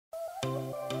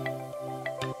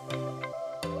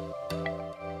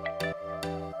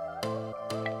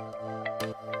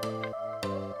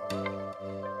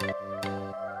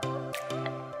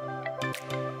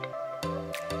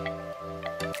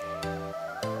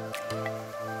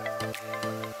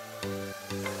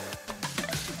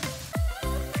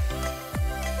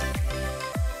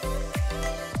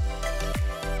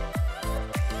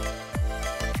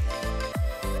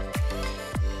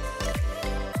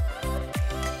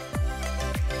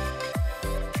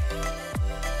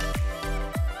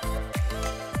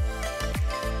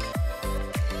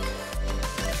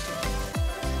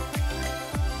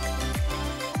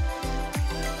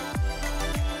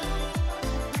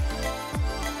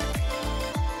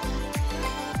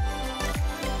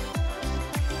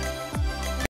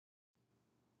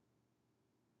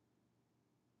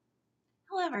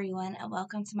everyone, and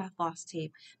welcome to my Flosstube.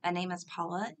 My name is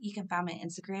Paula. You can find my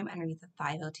Instagram underneath the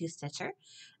 502 Stitcher.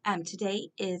 Today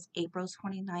is April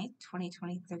 29th,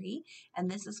 2023, and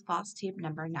this is Flosstube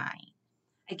number 9.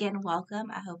 Again,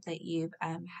 welcome. I hope that you've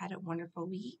had a wonderful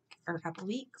week or a couple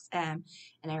weeks and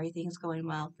everything's going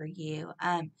well for you.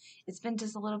 It's been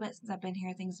just a little bit since I've been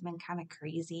here. Things have been kind of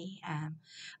crazy,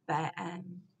 but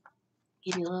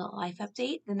give you a little life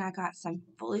update. Then I got some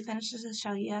fully finishes to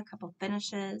show you, a couple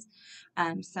finishes,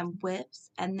 some WIPS,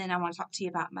 and then I want to talk to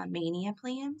you about my Maynia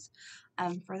plans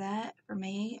for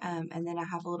May, and then I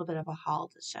have a little bit of a haul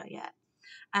to show you.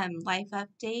 Life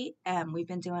update, we've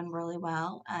been doing really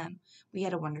well. We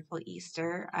had a wonderful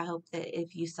Easter. I hope that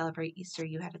if you celebrate Easter,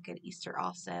 you had a good Easter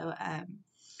also.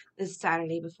 This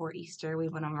Saturday before Easter, we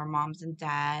went over mom's and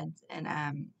dad's and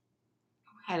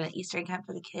had an Easter egg hunt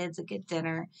for the kids, a good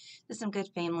dinner, just some good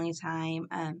family time.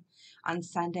 On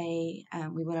Sunday,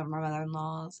 we went over my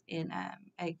mother-in-law's and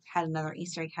I had another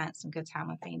Easter egg hunt, some good time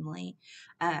with family.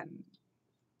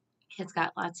 Kids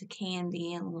got lots of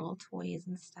candy and little toys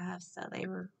and stuff, so they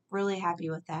were really happy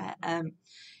with that.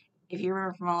 If you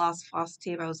remember from my last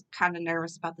Flosstube, I was kind of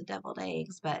nervous about the deviled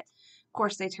eggs, but of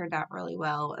course they turned out really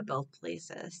well at both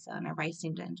places, so and everybody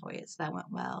seemed to enjoy it, so that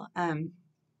went well.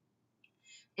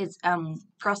 It's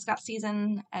Girl Scout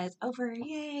season is over,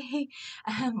 yay!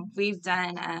 We've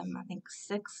done I think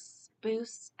 6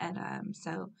 booths, and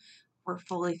so we're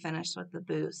fully finished with the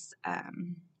booths.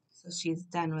 So she's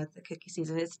done with the cookie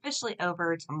season. It's officially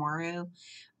over tomorrow,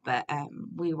 but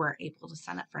we weren't able to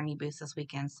sign up for any booths this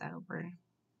weekend, so we're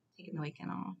taking the weekend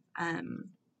off.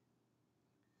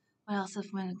 What else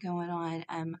has been going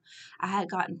on? I had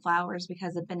gotten flowers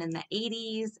because it's been in the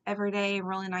 80s every day,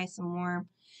 really nice and warm.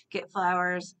 Get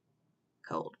flowers,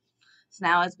 cold. So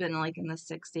now it's been like in the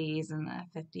 60s and the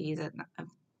 50s.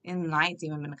 In the nights,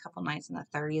 even been a couple nights in the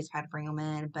 30s. I've had to bring them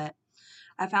in, but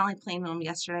I finally planted them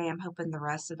yesterday. I'm hoping the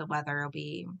rest of the weather will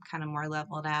be kind of more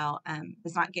leveled out.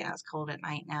 It's not getting as cold at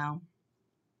night now.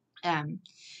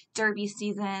 Derby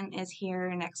season is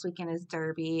here. Next weekend is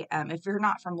Derby. If you're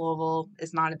not from Louisville,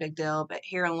 it's not a big deal, but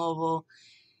here in Louisville,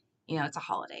 you know, it's a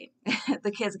holiday.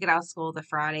 The kids get out of school the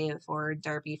Friday before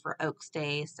Derby for Oaks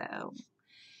Day, so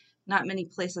not many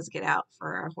places get out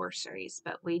for a horse race,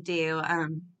 but we do. I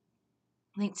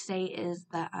think today is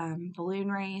the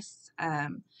balloon race.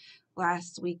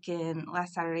 Last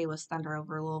Saturday was Thunder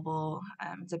over Louisville.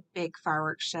 It's a big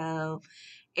fireworks show,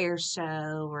 air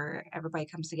show where everybody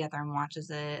comes together and watches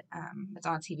it. It's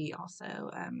on TV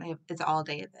also. It's an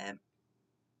all-day event.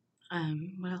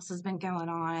 What else has been going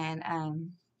on?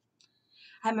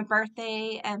 I had my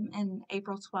birthday in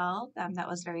April 12th. That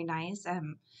was very nice.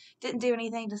 Didn't do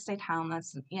anything, just stayed home.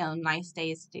 That's, nice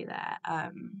days to do that.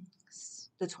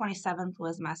 The 27th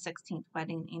was my 16th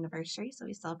wedding anniversary, so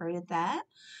we celebrated that.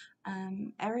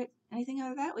 Anything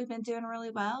other than that, we've been doing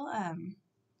really well.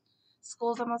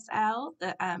 School's almost out.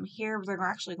 Here, they're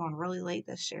actually going really late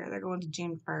this year. They're going to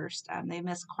June 1st. They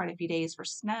missed quite a few days for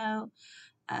snow.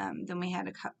 Then we had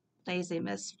a couple days they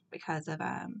missed because of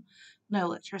no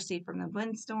electricity from the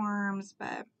windstorms,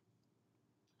 but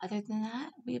other than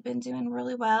that, we've been doing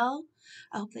really well.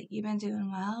 I hope that you've been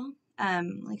doing well.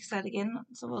 Like I said again,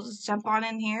 so we'll just jump on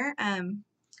in here.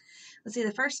 Let's see,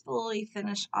 the first fully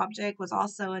finished object was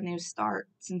also a new start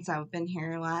since I've been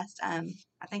here last. I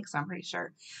think so, I'm pretty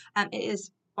sure. It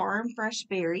is Farm Fresh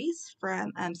Berries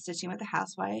from Stitching with the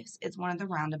Housewives. It's one of the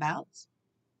roundabouts.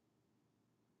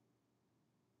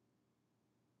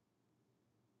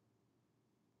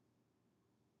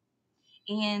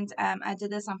 And I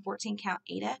did this on 14 count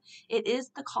Ada. It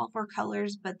is the call for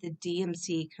colors, but the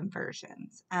DMC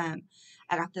conversions. I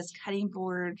got this cutting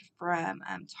board from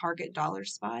Target Dollar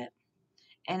Spot,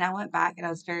 and I went back and I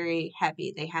was very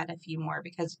happy they had a few more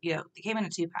because, they came in a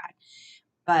 2-pack,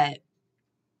 but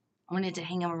I wanted to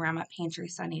hang them around my pantry,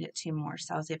 so I needed 2 more,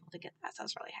 so I was able to get that, so I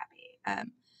was really happy.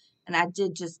 And I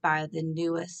did just buy the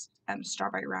newest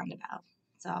strawberry roundabout,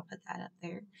 so I'll put that up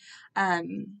there.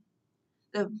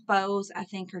 The bows, I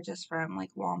think, are just from,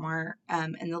 like, Walmart.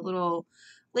 And the little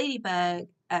ladybug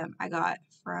I got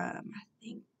from, I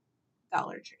think,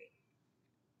 Dollar Tree.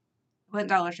 But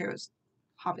Dollar Tree was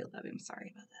Hobby Lobby. I'm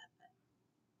sorry about that.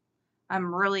 But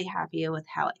I'm really happy with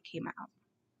how it came out.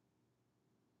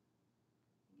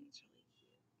 It's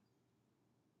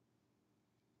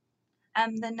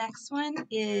really cute. The next one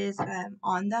is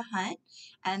On the Hunt,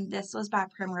 and this was by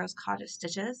Primrose Cottage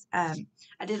Stitches. I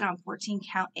did it on 14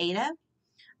 count Ada.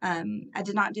 I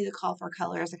did not do the call for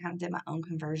colors. I kind of did my own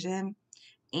conversion.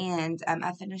 And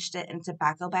I finished it in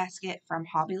Tobacco Basket from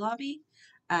Hobby Lobby.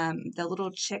 The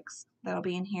little chicks that'll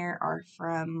be in here are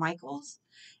from Michael's.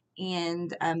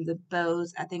 And the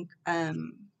bows, I think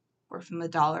were from the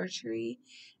Dollar Tree.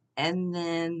 And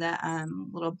then the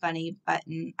little bunny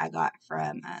button I got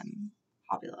from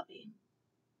Hobby Lobby.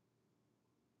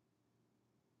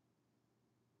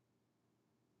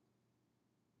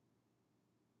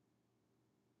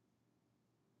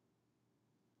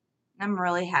 I'm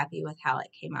really happy with how it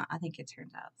came out. I think it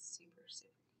turned out super, super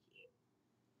cute.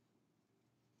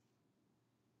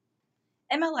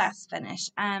 And my last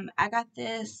finish, I got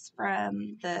this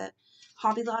from the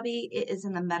Hobby Lobby. It is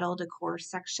in the metal decor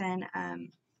section.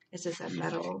 It's just a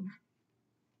metal,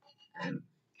 kind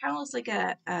of looks like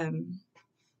a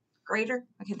grater.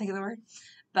 I can't think of the word,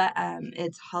 but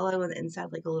it's hollow on the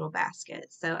inside like a little basket.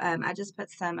 So I just put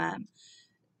some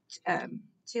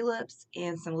tulips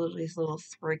and some these little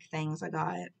sprig things I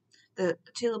got. The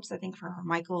tulips I think from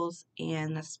Michael's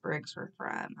and the sprigs were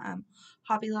from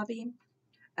Hobby Lobby.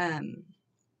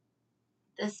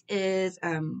 This is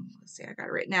let's see, I got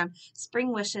it written down.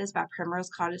 Spring Wishes by Primrose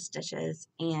Cottage Stitches,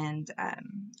 and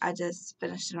I just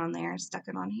finished it on there, stuck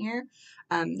it on here.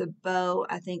 The bow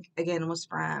I think again was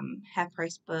from Half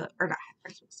Price Book, or not Half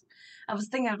Price Books. I was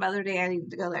thinking of the other day I needed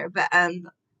to go there, but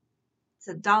it's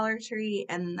a Dollar Tree,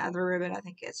 and the other ribbon I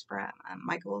think is from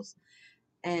Michael's,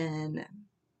 and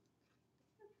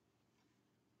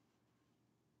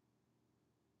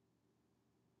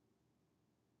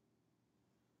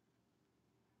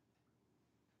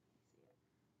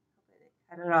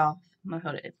cut it off. I'm gonna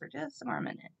hold it for just a more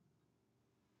minute.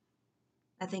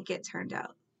 I think it turned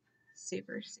out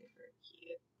super, super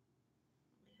cute.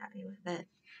 I'm happy with it.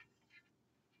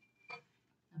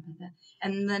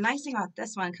 And the nice thing about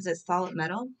this one, because it's solid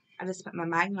metal, I just put my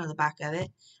magnet on the back of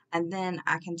it, and then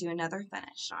I can do another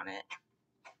finish on it.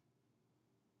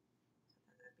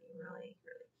 That'd be really,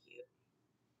 really cute.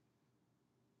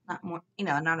 Not more,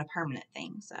 not a permanent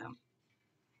thing. So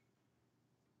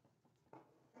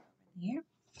here,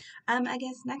 I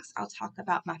guess next I'll talk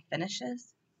about my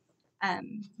finishes. I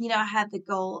had the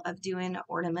goal of doing an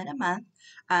ornament a month.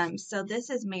 So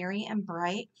this is Merry and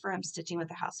Bright from Stitching with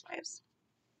the Housewives.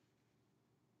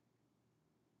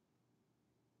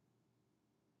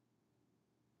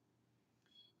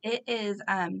 It is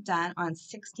done on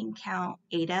 16 count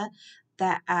Ada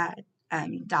that I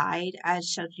dyed. I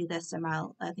showed you this in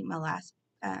I think my last,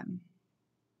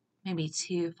 maybe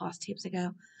 2 floss tubes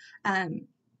ago. I'm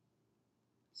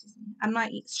not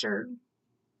sure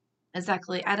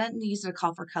exactly. I didn't use a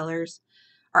call for colors,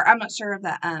 or I'm not sure of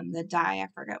the dye. I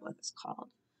forget what it's called,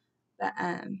 but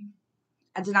I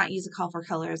did not use a call for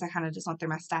colors. I kind of just went through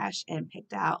my stash and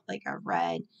picked out like a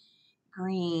red,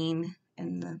 green,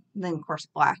 and then of course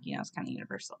black. It's kind of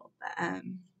universal, but I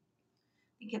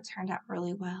think it turned out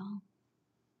really well.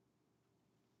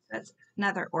 So that's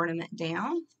another ornament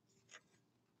down.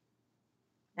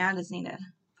 Now I just need to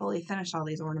fully finish all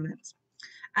these ornaments.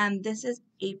 This is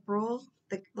April,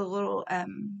 the little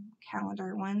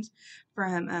calendar ones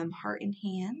from Heart and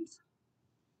Hands.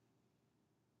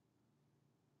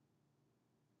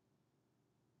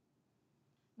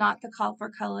 Not the call for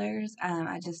colors.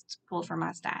 I just pulled from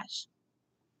my stash.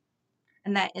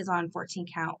 And that is on 14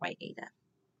 count white Ada.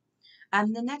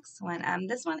 The next one,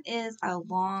 this one is a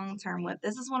long-term WIP.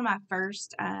 This is one of my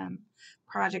first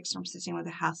projects from Stitching with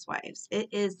the Housewives. It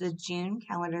is the June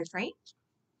calendar crate.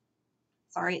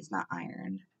 Sorry, it's not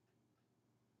ironed.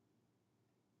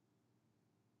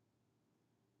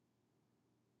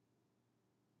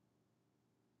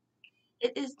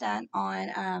 It is done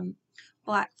on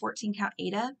black 14 count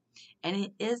Ada, and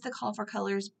it is the call for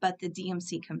colors, but the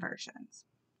DMC conversions.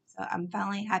 So I'm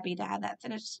finally happy to have that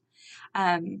finished.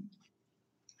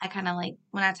 I kind of like,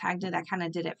 when I tagged it, I kind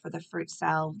of did it for the fruit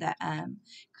salve that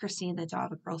Christine, the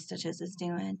Java Girl Stitches, is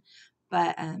doing.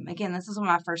 But again, this is one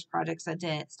of my first projects I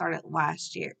did. It started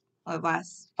last year, or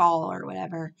last fall or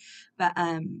whatever. But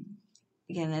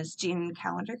again, it's June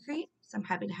calendar crate, so I'm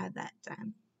happy to have that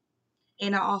done.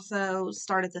 And I also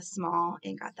started the small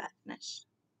and got that finished.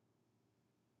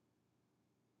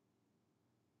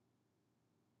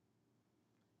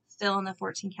 Still in the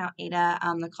 14 count Ada,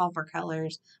 the call for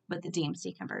colors, but the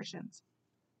DMC conversions.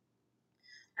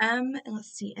 And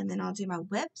let's see, and then I'll do my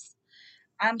WIPS.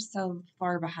 I'm so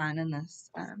far behind in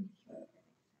this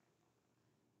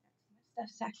stuff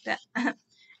stacked up.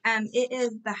 It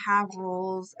is the Hive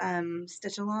Rules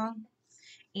Stitch Along,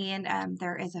 and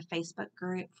there is a Facebook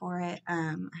group for it.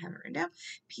 I have it written down.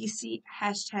 PC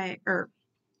hashtag, or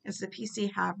it's the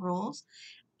PC Hive Rules.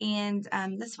 And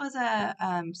this was a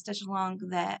stitch along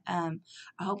that a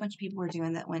whole bunch of people were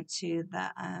doing that went to the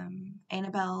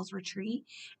Annabelle's retreat,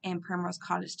 and Primrose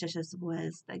Cottage Stitches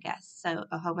was the guest. So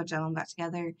a whole bunch of them got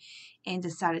together and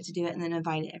decided to do it, and then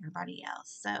invited everybody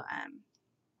else. So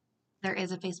There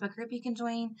is a Facebook group you can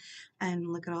join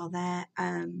and look at all that.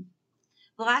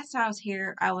 The last time I was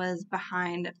here, I was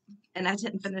behind and I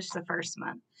didn't finish the first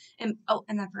month. And oh,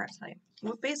 and I forgot to tell you.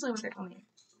 Well, basically what they're doing.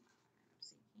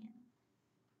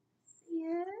 See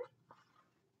it?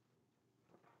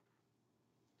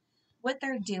 What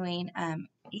they're doing,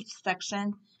 each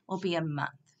section will be a month.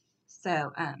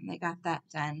 So they got that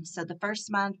done. So the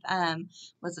first month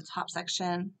was the top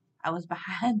section. I was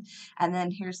behind. And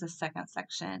then here's the second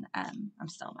section. I'm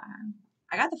still behind.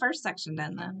 I got the first section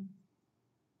done though.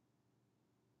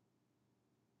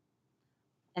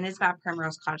 And it's got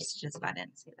Primrose Cottages, if I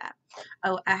didn't say that.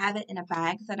 Oh, I have it in a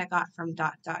bag that I got from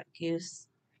Dot Dot Goose.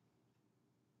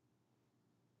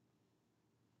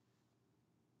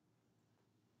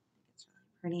 It's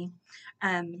really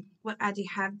pretty. What I do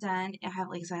have done, I have,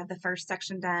 like I said, I have the first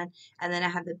section done, and then I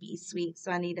have the bee suite,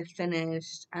 so I need to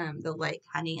finish the lake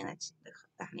honey and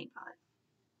the honey pot.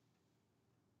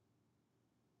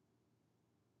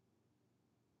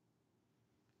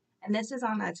 And this is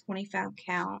on a 25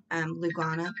 count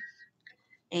Lugana,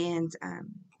 and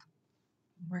I'm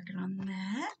working on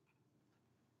that.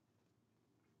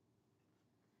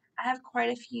 I have quite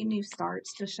a few new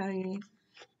starts to show you,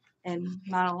 and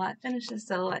not a lot finishes,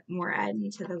 so like more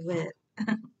adding to the width.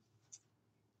 That's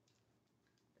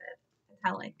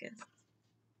how it goes.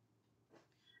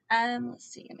 Let's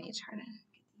see. Let me try to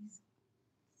get these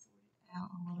sorted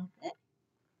out a little bit.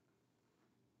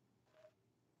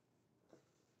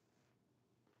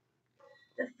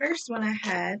 The first one I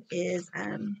have is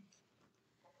I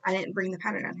didn't bring the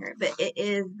pattern on here, but it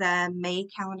is the May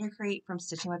calendar crate from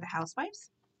Stitching with the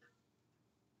Housewives.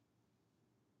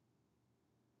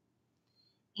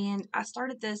 And I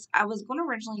started this. I was going to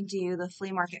originally do the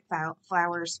flea market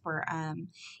flowers for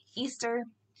Easter,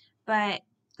 but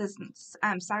this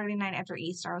Saturday night after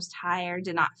Easter, I was tired,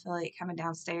 did not feel like coming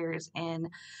downstairs and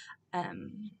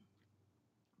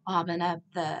bobbing up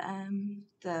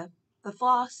the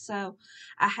floss. So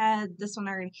I had this one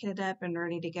already kitted up and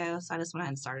ready to go. So I just went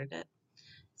ahead and started it.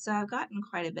 So I've gotten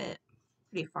quite a bit,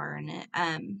 pretty far in it.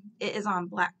 It is on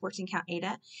black 14 count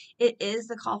Ada. It is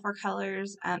the Call for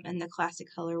Colors and the Classic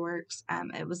Color Works.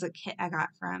 It was a kit I got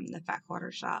from the Fat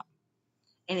Quarter Shop.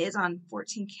 And it is on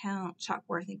 14 count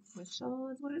chalkboard, I think Whistle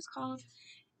is what it's called.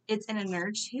 It's in a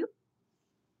nerd tube.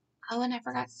 Oh, and I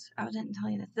forgot, I didn't tell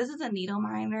you this. This is a needle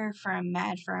minder from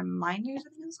Mad from Minders, I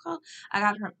think it's called. I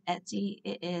got it from Etsy.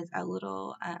 It is a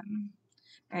little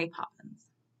Mary Poppins.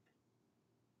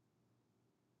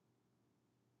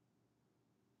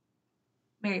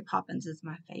 Mary Poppins is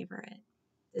my favorite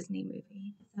Disney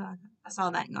movie. So I saw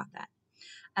that and got that.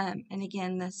 And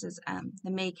again, this is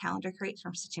the May calendar crates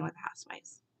from Stitching with the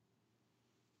Housewives.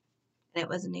 And it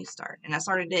was a new start. And I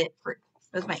started it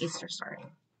was my Easter start.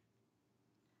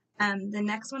 The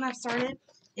next one I've started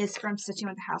is from Stitching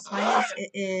with the Housewives.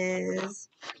 It is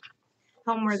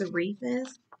Home Where the Wreath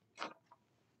Is.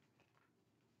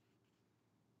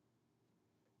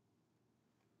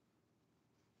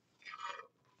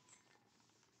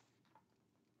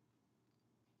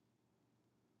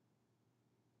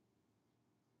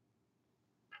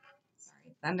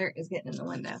 Sorry, Thunder is getting in the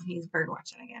window. He's bird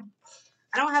watching again.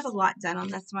 I don't have a lot done on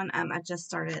this one. I just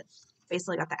started,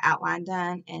 basically got the outline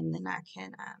done, and then I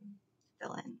can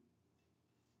fill in.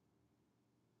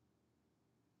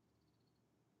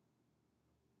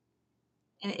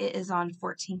 And it is on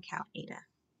 14 count Ada.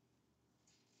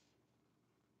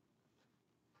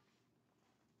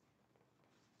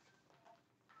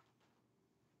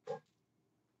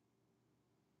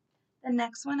 The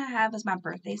next one I have is my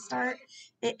birthday start.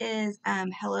 It is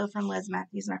Hello from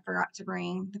Mathews, and I forgot to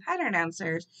bring the pattern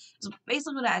downstairs. So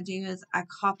basically what I do is I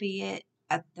copy it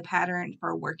at the pattern for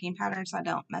a working pattern so I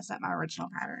don't mess up my original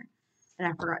pattern. And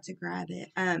I forgot to grab it.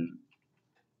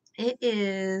 It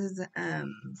is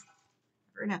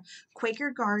Quaker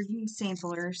Garden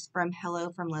Samplers from Hello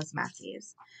from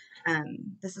Mathews.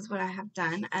 This is what I have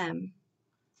done. I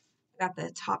got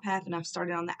the top half and I've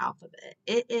started on the alphabet.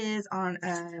 It is on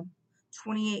a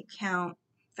 28 count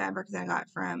fabric that I got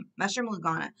from Mushroom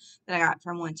Lugana that I got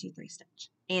from 123 Stitch.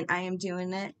 And I am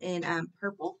doing it in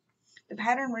purple. The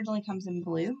pattern originally comes in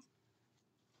blue,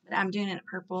 but I'm doing it in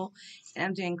purple, and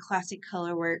I'm doing Classic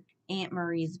Color Work Aunt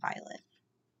Marie's Violet.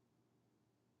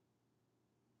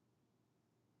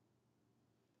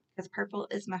 Because purple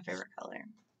is my favorite color.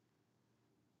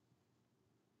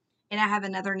 And I have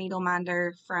another needle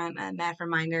minder from Mad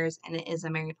Reminders, and it is a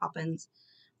Mary Poppins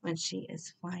when she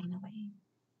is flying away.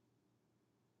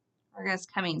 Or I guess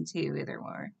coming to, either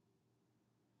or.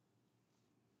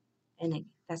 And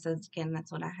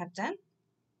that's what I have done.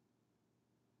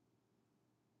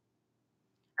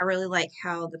 I really like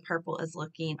how the purple is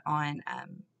looking on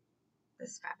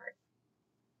this fabric.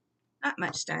 Not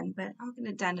much done, but I'll get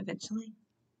it done eventually.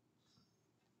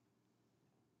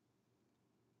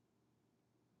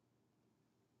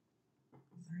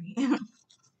 Sorry.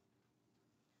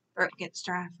 Throat gets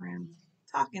dry from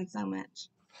talking so much.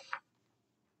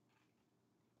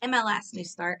 And my last new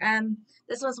start.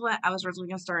 This was what I was originally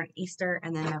going to start on Easter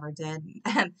and then never did.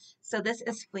 So this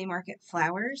is Flea Market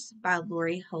Flowers by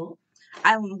Holt.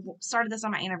 I started this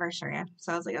on my anniversary,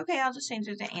 so I was like, okay, I'll just change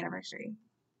it to anniversary.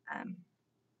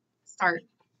 Start.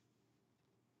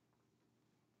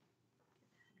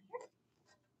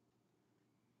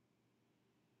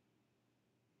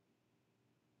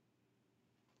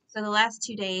 So the last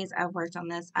 2 days I've worked on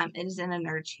this. It is in a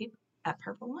nerd tube, a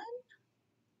purple one.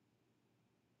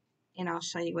 And I'll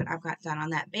show you what I've got done on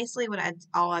that. Basically,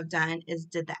 all I've done is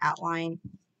did the outline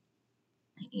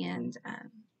and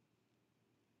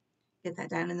get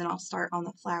that done, and then I'll start on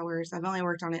the flowers. I've only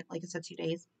worked on it, like I said, 2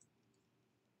 days.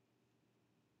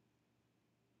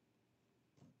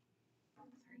 Sorry,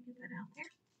 get that out there.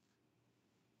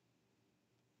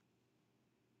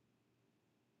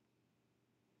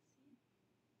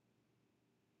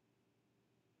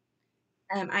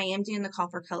 I am doing the call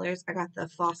for colors. I got the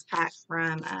floss pack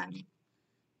from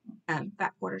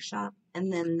Fat Quarter Shop,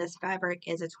 and then this fabric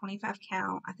is a 25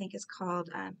 count. I think it's called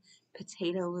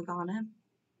Potato Lugana,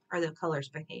 or the color's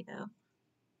Potato.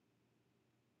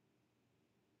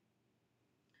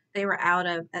 They were out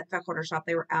of, at Fat Quarter Shop,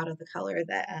 they were out of the color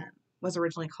that was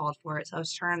originally called for it, so I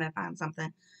was trying to find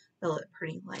something that looked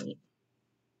pretty light.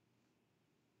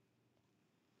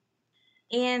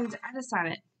 And I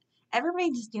decided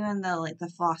everybody's doing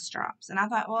the floss drops, and I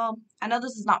thought, well, I know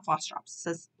this is not floss drops.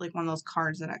 This is like one of those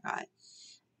cards that I got,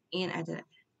 and I did.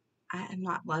 I am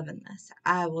not loving this.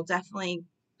 I will definitely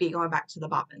be going back to the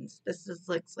bobbins. This just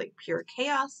looks like pure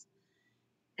chaos.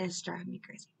 It's driving me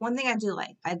crazy. One thing I do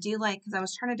like, because I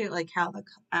was trying to do like how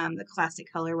the classic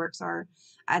color works are.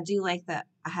 I do like that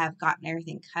I have gotten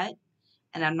everything cut,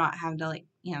 and I'm not having to like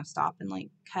stop and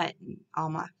like cut and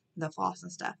all the floss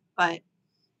and stuff. But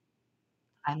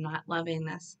I'm not loving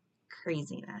this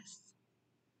craziness.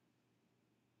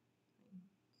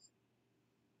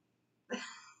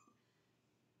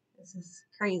 This is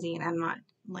crazy, and I'm not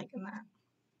liking that.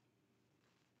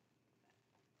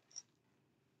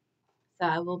 So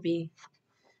I will be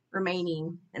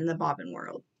remaining in the bobbin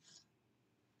world.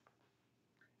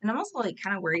 And I'm also like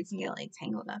kind of worried it's gonna get like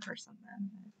tangled up or something.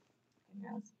 Who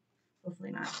knows? Hopefully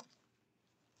not.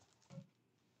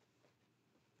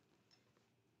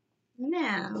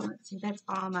 Now, let's see, that's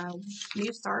all my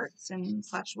new starts and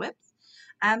slash WIPS.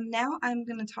 Now I'm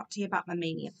going to talk to you about my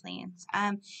Maynia plans.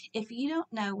 If you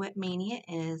don't know what Maynia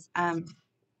is,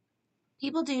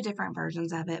 people do different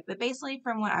versions of it, but basically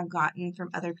from what I've gotten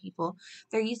from other people,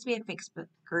 there used to be a Facebook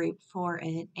group for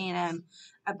it, and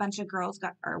a bunch of girls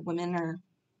or women or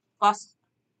lost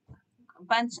a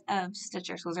bunch of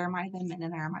stitchers, because there might have been men in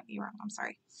there, I might be wrong, I'm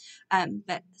sorry.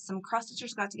 But some cross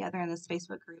stitchers got together in this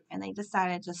Facebook group, and they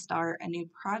decided to start a new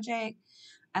project.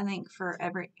 I think I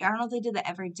don't know if they did the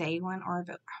everyday one, or if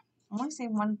I want to say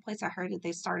one place I heard it,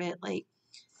 they started like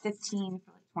 15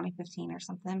 for like 2015 or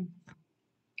something.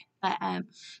 But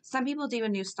some people do a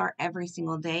new start every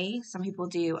single day. Some people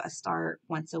do a start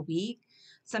once a week.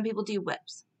 Some people do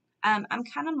WIPS. I'm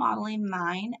kind of modeling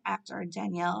mine after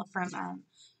Danielle from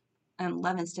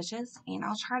Love and Stitches, and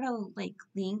I'll try to like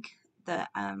link the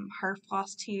her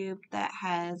floss tube that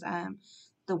has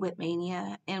the WIP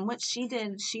Maynia. And what she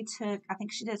did, I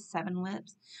think she did 7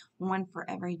 WIPs, one for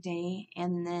every day,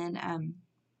 and then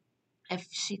if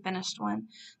she finished one,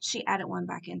 she added one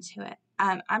back into it.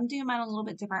 I'm doing mine a little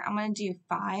bit different. I'm going to do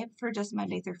 5 for just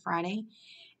Monday through Friday,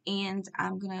 and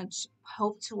I'm going to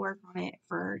hope to work on it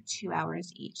for 2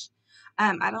 hours each.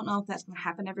 I don't know if that's going to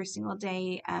happen every single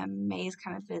day. May is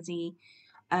kind of busy.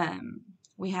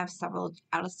 We have several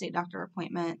out-of-state doctor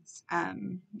appointments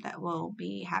that will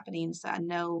be happening, so I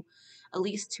know at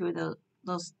least 2 of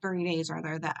those 3 days are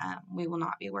there that we will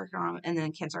not be working on, and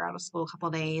then kids are out of school a couple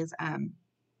of days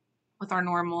with our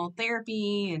normal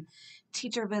therapy and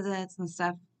teacher visits and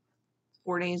stuff.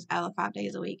 4 days out of 5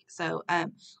 days a week. So,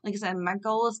 like I said, my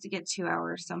goal is to get 2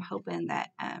 hours. So I'm hoping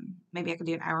that maybe I could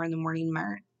do an hour in the morning,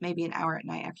 maybe an hour at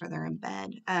night after they're in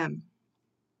bed.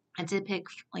 I did pick,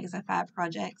 like I said, 5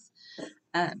 projects.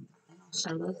 And I'll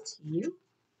show those to you.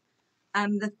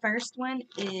 The first one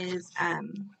is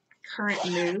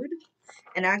Current Mood,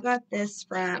 and I got this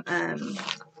from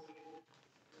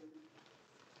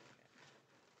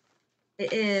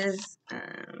it is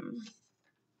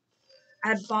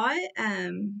I bought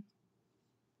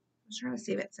was trying to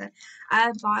see if it said.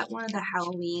 I bought one of the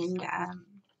Halloween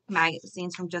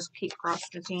magazines from Just Keep Cross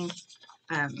Stitching.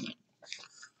 I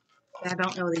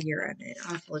don't know the year of it.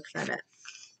 I'll have to look that up.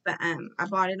 But I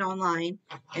bought it online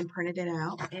and printed it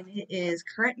out. And it is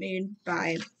Current Mood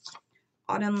by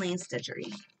Autumn Lane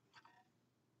Stitchery.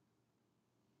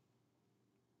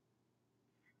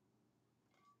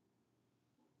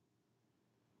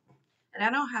 And I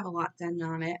don't have a lot done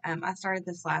on it. I started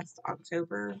this last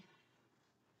October.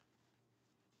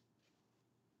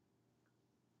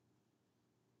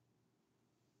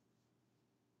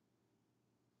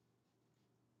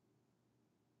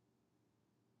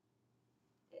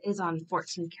 It is on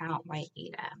 14 count white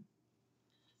Ada.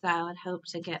 So I would hope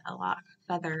to get a lot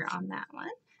feather on that one.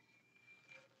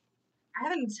 I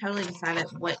haven't totally decided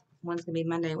what one's going to be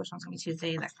Monday, which one's going to be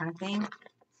Tuesday, that kind of thing.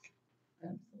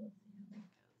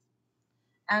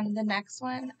 The next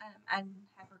one, I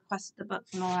have requested the book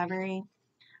from the library.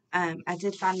 I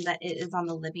did find that it is on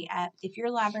the Libby app. If your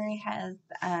library has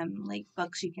like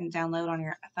books you can download on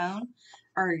your phone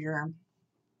or your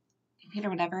computer,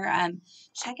 whatever,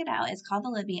 check it out. It's called the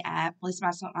Libby app. At least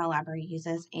that's what my library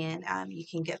uses, and you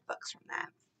can get books from that.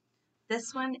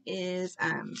 This one is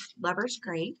Lover's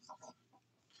Grape,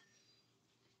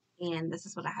 and this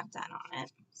is what I have done on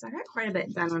it. So I got quite a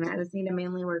bit done on it. I just need to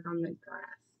mainly work on the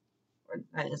grass, or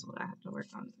that is what I have to work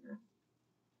on here.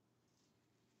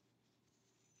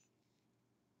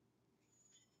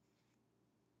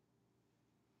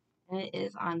 And it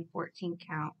is on 14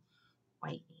 count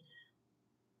white.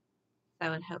 So I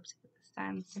would hope to get this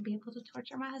done to be able to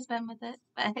torture my husband with it.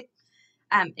 But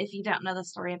if you don't know the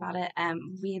story about it,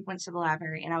 we went to the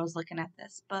library and I was looking at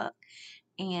this book,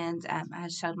 and I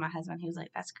showed my husband. He was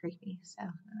like, "That's creepy." So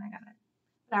I got it.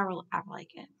 But I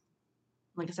like it.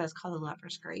 Like I said, it's called the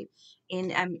Lover's Grape,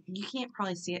 and you can't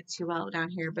probably see it too well down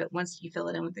here, but once you fill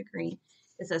it in with the green,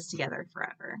 it says "Together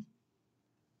Forever."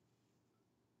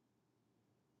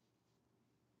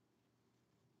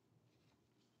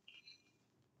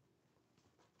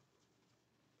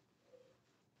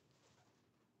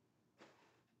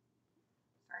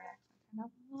 Sorry, I turned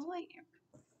up a little late here.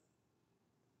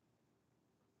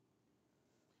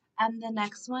 And the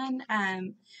next one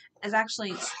is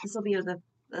actually, this will be the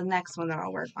next one that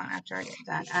I'll work on after I get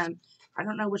done. I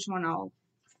don't know which one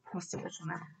we'll see which one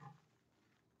I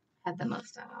have the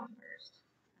most done on first.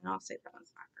 And I'll say that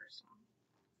one's my first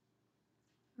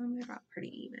one. They're about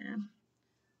pretty even.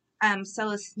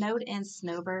 So it's Snowed In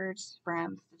Snowbirds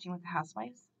from Stitching with the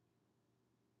Housewives.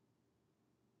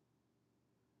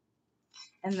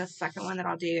 And the second one that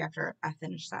I'll do after I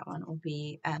finish that one will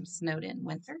be Snowed In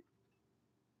Winter.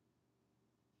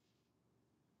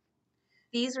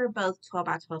 These are both 12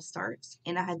 by 12 starts,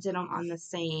 and I did them on the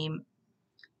same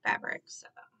fabric. So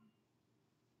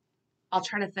I'll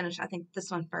try to finish, I think,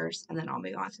 this one first, and then I'll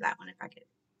move on to that one if I get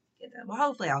done. Well,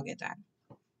 hopefully I'll get done.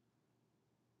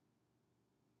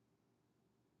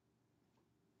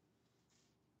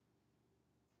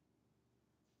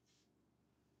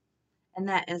 And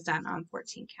that is done on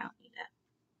 14 count Nita.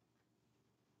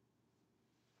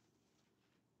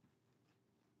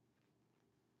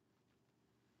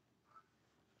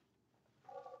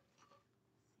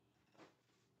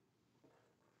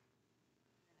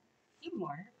 A few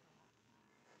more.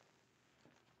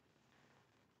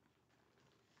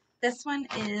 This one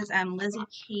is Lizzie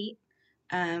Kate,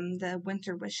 the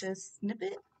Winter Wishes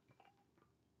snippet.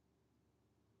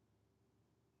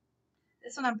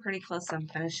 This one I'm pretty close to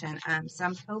finishing. So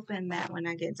I'm hoping that when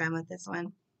I get done with this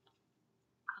one,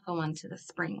 I'll go on to the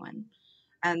spring one.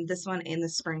 This one and the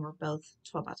spring were both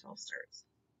 12 by 12 starts.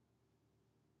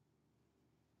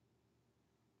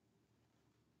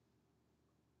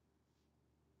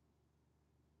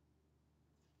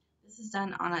 This is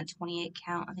done on a 28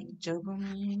 count, I think,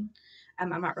 Jobomine. I'm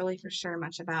not really for sure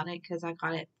much about it because I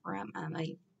got it from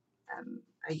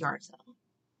a yard sale.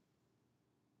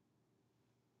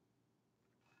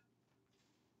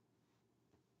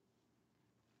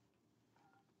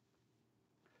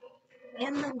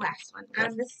 And the last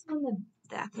one. This is one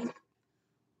I think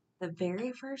the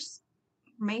very first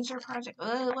major project.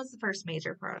 Well, it was the first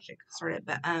major project I started,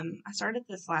 but I started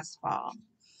this last fall.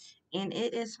 And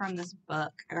it is from this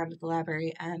book I got at the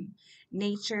library,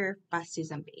 Nature by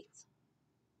Susan Bates.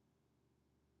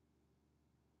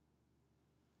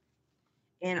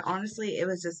 And honestly, it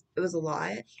was a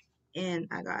lot, and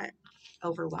I got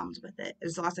overwhelmed with it.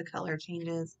 There's lots of color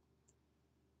changes.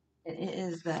 And it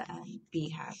is the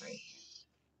Beehive right here.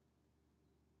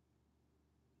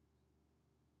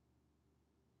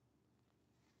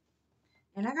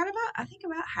 And I got I think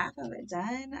about half of it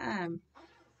done.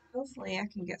 Hopefully I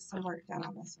can get some work done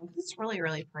on this one. It's really,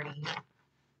 really pretty.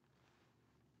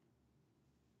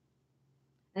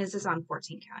 And this is on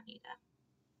 14 count needle.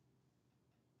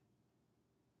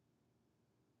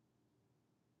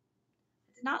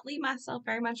 I did not leave myself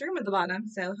very much room at the bottom,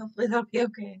 so hopefully that'll be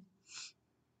okay.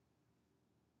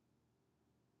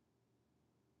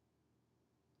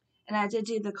 And I did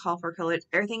do the call for colors.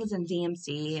 Everything is in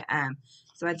DMC,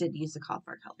 so I did use the call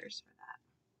for colors for that.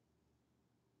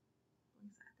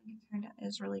 I think it turned out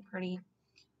is really pretty,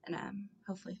 and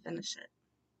hopefully finish it.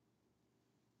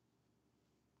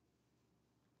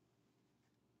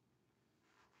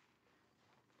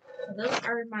 Those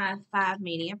are my 5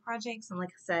 Maynia projects, and like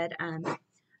I said, I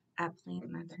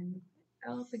plan on turning it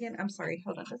off again. I'm sorry,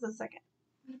 hold on just a second.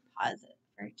 Let me pause it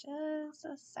for just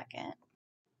a second.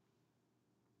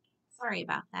 Sorry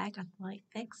about that. I got the light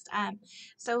fixed.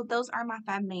 So those are my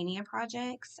 5 Maynia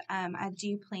projects. I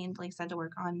do plan, like I said, to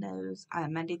work on those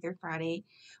Monday through Friday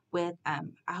with, I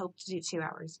hope to do 2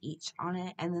 hours each on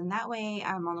it. And then that way,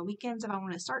 on the weekends, if I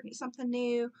want to start something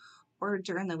new, or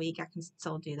during the week, I can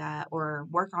still do that, or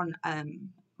work on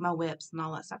my WIPS and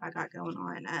all that stuff I got going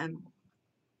on.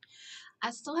 I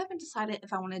still haven't decided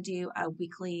if I want to do a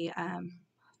weekly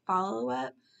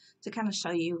follow-up to kind of show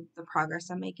you the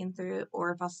progress I'm making through it,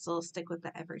 or if I'll still stick with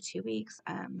the every 2 weeks.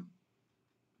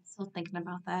 Still thinking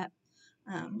about that.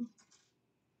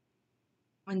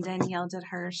 When Danielle did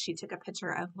hers, she took a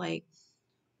picture of like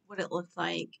what it looked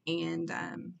like, and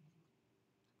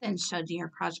then showed you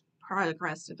her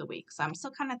progress through the week. So I'm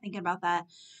still kind of thinking about that,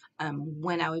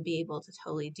 when I would be able to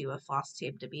totally do a floss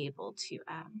tube to be able to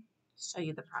show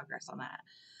you the progress on that.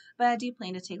 But I do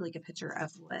plan to take like a picture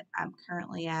of what I'm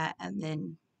currently at and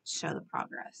then show the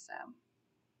progress. So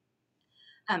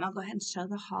I'll go ahead and show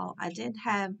the haul. I did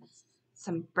have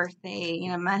some birthday,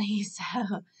 money, so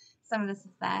some of this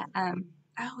is that. Oh,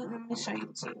 let me show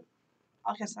you too.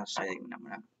 I'll show you when I'm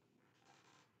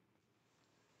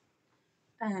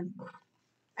gonna.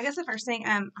 I guess the first thing,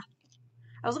 I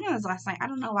was looking at this last night. I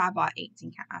don't know why I bought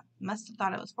 18 count. I must have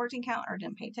thought it was 14 count or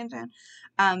didn't pay attention.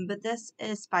 But this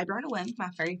is Fiber on a Whim, my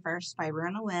very first Fiber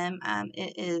on a Whim.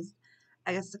 It is,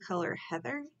 I guess, the color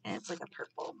Heather, and it's like a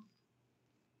purple.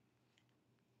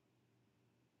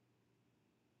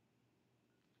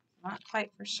 Not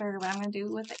quite for sure what I'm going to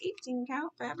do with the 18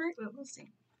 count fabric, but we'll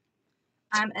see.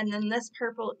 And then this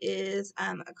purple is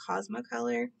a Cosmo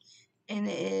color, and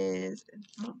it is,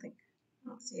 I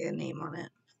don't see a name on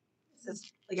it. It's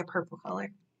just like a purple color.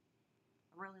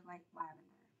 I really like lavender.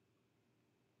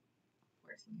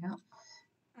 14 count.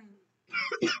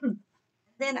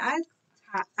 Then I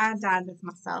dyed this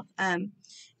myself.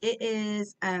 It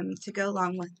is to go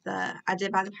along with I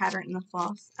did buy the pattern in the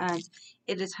floss.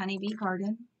 It is Honeybee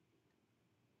Garden.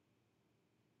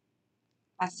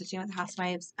 I stitched in with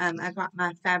Housewives. I got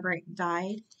my fabric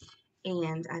dyed,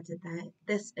 and I did that.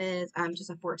 This is just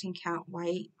a 14 count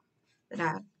white that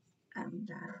I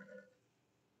dyed.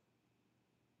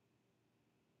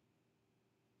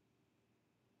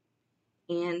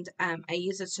 And I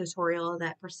used a tutorial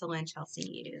that Priscilla and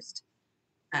Chelsea used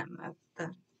of how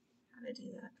to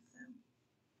do that.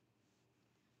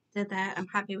 So did that. I'm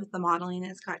happy with the modeling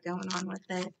it's got going on with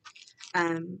it.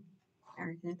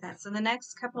 Everything like that. So the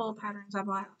next couple of patterns I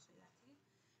bought, I'll show you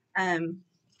that too.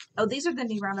 Oh, these are the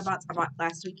new roundabouts I bought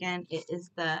last weekend. It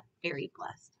is the Airy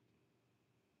Blessed.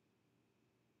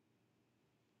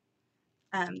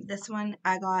 This one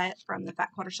I got from the Fat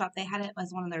Quarter Shop. They had it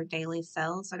as one of their daily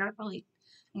sales. So I got it for like,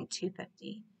 I think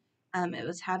 $2.50. It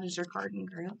was How Does Your Garden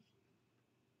Grow?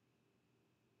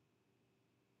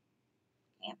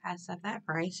 Can't pass up that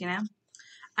price,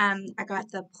 I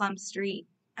got the Plum Street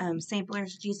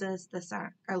samplers. Jesus, this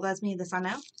or Lesme, this I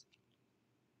know.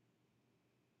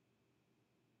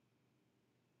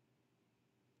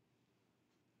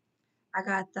 I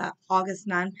got the August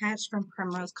 9 patch from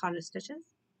Primrose Cottage Stitches.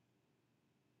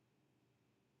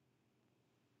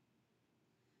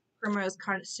 Primrose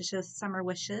Cottage Stitches Summer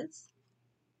Wishes.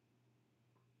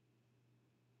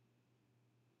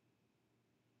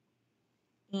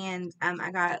 And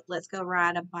I got Let's Go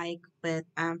Ride a Bike with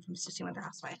from Stitching with the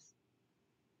Housewives.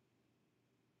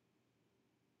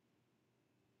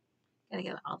 Gotta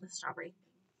get all the strawberry.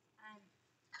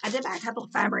 I did buy a couple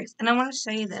of fabrics, and I want to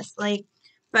show you this. Like,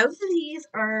 both of these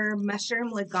are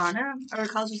Mushroom Lagana, or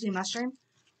College Mushroom.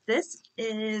 This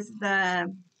is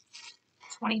the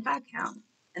 25 count,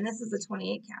 and this is the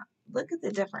 28 count. Look at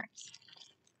the difference.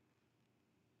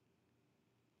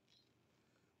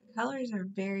 The colors are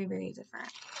very, very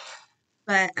different.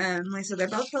 But like I said, they're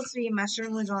both supposed to be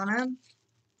Mushroom Lagana.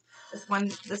 This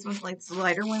one's like the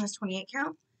lighter one is 28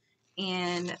 count,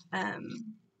 and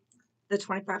the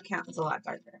 25 count is a lot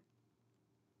darker.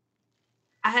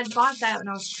 I had bought that when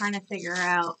I was trying to figure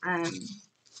out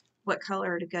what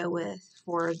color to go with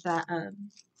for the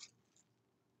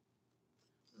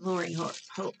Lori Holt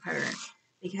pattern,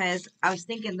 because I was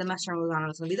thinking the mushroom lasagna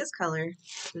was going to be this color,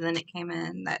 and then it came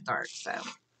in that dark. So,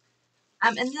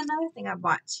 and then another thing I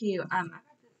bought too, I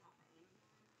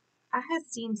had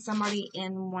seen somebody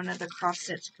in one of the cross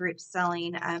stitch groups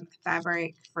selling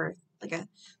fabric for like a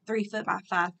 3 foot by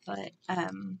 5 foot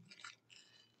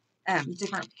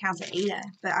different counts of Ada.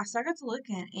 But I started to look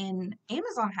at, and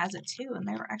Amazon has it too, and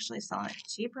they were actually selling it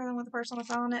cheaper than what the person was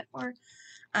selling it for.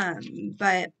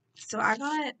 But so I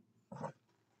got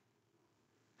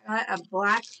a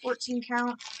black 14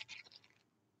 count,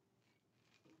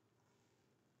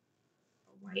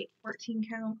 a white 14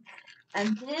 count,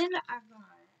 and then I got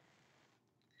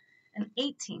an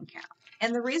 18 count.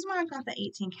 And the reason why I got the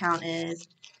 18 count is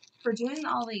for doing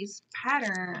all these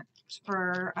patterns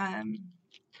for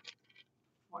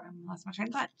I lost my train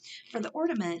of thought. For the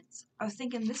ornaments, I was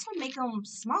thinking this would make them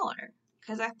smaller,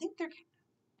 because I think they're,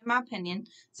 in my opinion,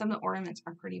 some of the ornaments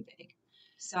are pretty big.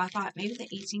 So I thought maybe the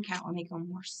 18 count will make them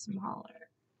more smaller.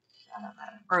 I don't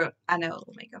know. Or I know it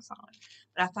will make them smaller.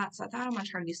 But I thought I'm going to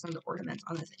try to do some of the ornaments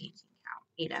on this 18 count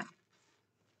Ada.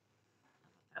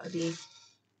 That would be really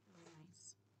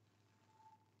nice.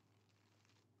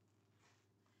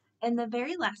 And the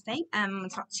very last thing, I'm going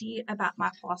to talk to you about my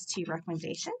Flosstube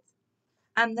recommendations.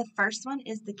 The first one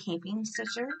is the camping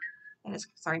stitcher. That is,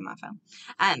 sorry, my phone.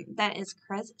 That is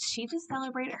Chris. She just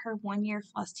celebrated her 1-year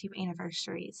Flosstube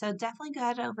anniversary. So definitely go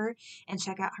head over and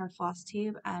check out her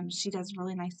Flosstube. She does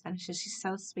really nice finishes. She's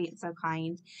so sweet and so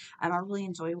kind. I really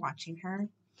enjoy watching her.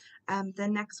 The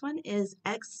next one is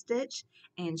X Stitch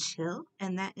and Chill,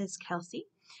 and that is Kelsey.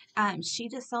 She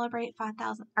just celebrated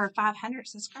 5,000 or 500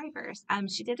 subscribers.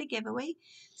 She did a giveaway,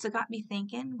 so got me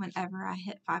thinking. Whenever I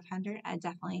hit 500, I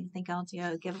definitely think I'll do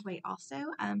a giveaway also.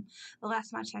 The last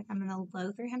time I checked, I'm in the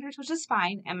low 300s, which is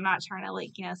fine. I'm not trying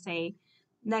to say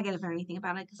negative or anything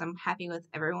about it, because I'm happy with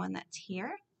everyone that's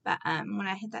here. But when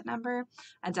I hit that number,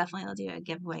 I definitely will do a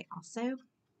giveaway also,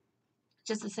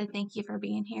 just to say thank you for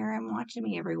being here and watching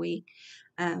me every week.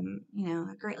 I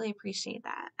greatly appreciate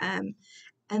that.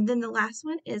 And then the last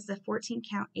one is the 14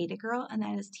 count Ada girl, and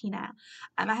that is Tina.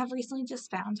 I have recently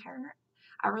just found her.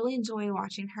 I really enjoy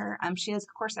watching her. She has,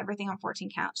 of course, everything on 14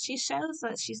 count. She shows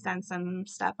that she's done some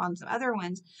stuff on some other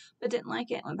ones, but didn't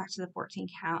like it. Went back to the 14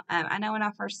 count. I know when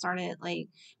I first started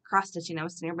cross stitching, I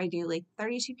was seeing everybody do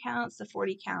 32 counts to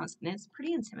 40 counts, and it's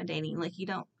pretty intimidating.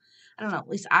 I don't know, at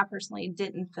least I personally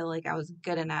didn't feel like I was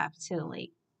good enough to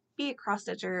be a cross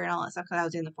stitcher and all that stuff, because I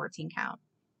was doing the 14 count.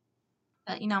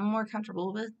 But I'm more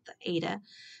comfortable with the Ada,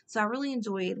 so I really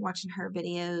enjoyed watching her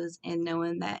videos and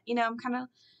knowing that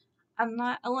I'm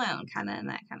not alone in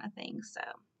that kind of thing. So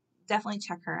definitely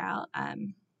check her out.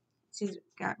 She's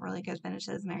got really good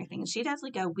finishes and everything, and she does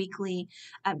a weekly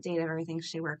update of everything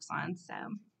she works on, so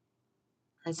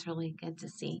it's really good to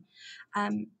see.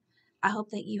 I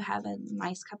hope that you have a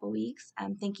nice couple weeks.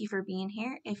 Thank you for being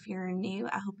here. If you're new,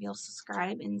 I hope you'll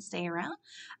subscribe and stay around.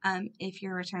 If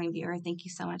you're a returning viewer, thank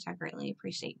you so much. I greatly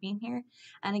appreciate being here.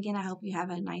 And again, I hope you have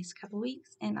a nice couple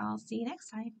weeks, and I'll see you next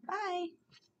time. Bye.